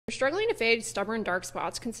struggling to fade stubborn dark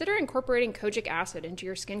spots, consider incorporating kojic acid into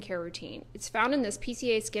your skincare routine. It's found in this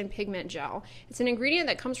PCA skin pigment gel. It's an ingredient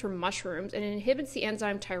that comes from mushrooms and it inhibits the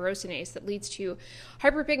enzyme tyrosinase that leads to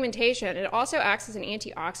hyperpigmentation. It also acts as an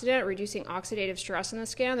antioxidant, reducing oxidative stress in the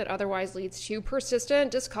skin that otherwise leads to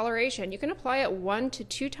persistent discoloration. You can apply it 1 to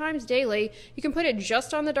 2 times daily. You can put it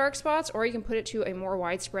just on the dark spots, or you can put it to a more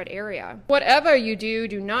widespread area. Whatever you do,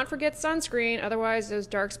 do not forget sunscreen, otherwise those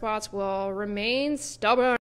dark spots will remain stubborn.